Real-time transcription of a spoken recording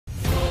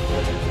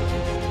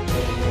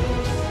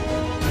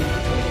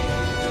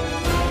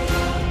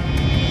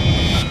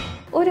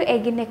ഒരു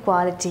എഗിൻ്റെ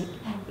quality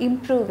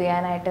improve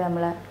ചെയ്യാനായിട്ട്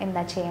നമ്മൾ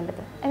എന്താ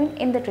ചെയ്യേണ്ടത്? ഐ മീൻ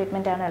എന്ത്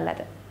ട്രീറ്റ്മെൻറ്റാണ്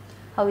ഉള്ളത്?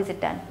 How is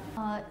it done?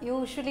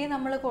 Usually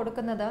നമ്മൾ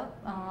കൊടുക്കുന്നത്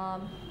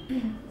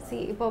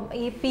ഇപ്പം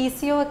ഈ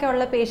PCO ഒക്കെ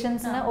ഉള്ള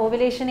പേഷ്യൻസിന്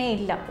ഓവുലേഷനേ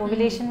ഇല്ല,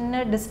 ഓവുലേഷന്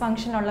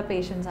ഡിസ്ഫങ്ഷൻ ഉള്ള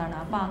പേഷ്യൻസ് ആണ്.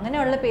 അപ്പോൾ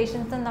അങ്ങനെയുള്ള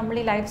പേഷ്യൻസിന് നമ്മൾ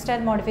ഈ ലൈഫ്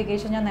സ്റ്റൈൽ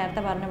മോഡിഫിക്കേഷൻ, ഞാൻ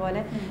നേരത്തെ പറഞ്ഞ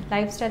പോലെ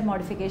life style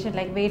modification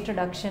like weight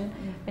reduction,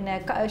 പിന്നെ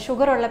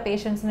ഷുഗർ ഉള്ള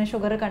പേഷ്യൻസിന്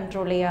ഷുഗർ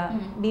കൺട്രോൾ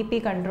ചെയ്യുക,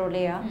 BP കൺട്രോൾ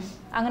ചെയ്യുക,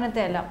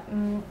 അങ്ങനത്തെ എല്ലാം.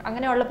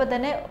 അങ്ങനെ ഉള്ളപ്പോൾ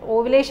തന്നെ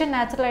ഓവുലേഷൻ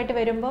നാച്ചുറലായിട്ട്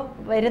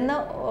വരുന്ന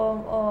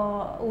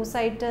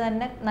ഊസൈറ്റ്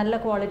തന്നെ നല്ല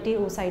ക്വാളിറ്റി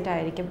ഊസൈറ്റ്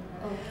ആയിരിക്കും.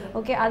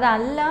 ഓക്കെ,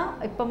 അതല്ല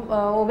ഇപ്പം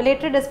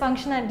ഓവുലേറ്ററി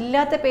ഡിസ്ഫങ്ഷൻ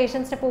ഇല്ലാത്ത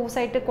പേഷ്യൻസിന് ഇപ്പോൾ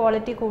ഊസൈറ്റ്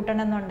ക്വാളിറ്റി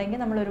കൂട്ടണം എന്നുണ്ടെങ്കിൽ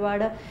നമ്മൾ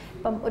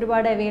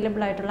ഒരുപാട്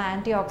അവൈലബിൾ ആയിട്ടുള്ള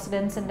ആൻറ്റി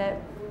ഓക്സിഡൻസിൻ്റെ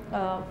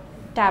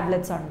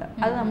ടാബ്ലറ്റ്സ് ഉണ്ട്.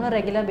 അത് നമ്മൾ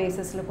റെഗുലർ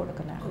ബേസിസിൽ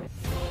കൊടുക്കുന്നതാണ്.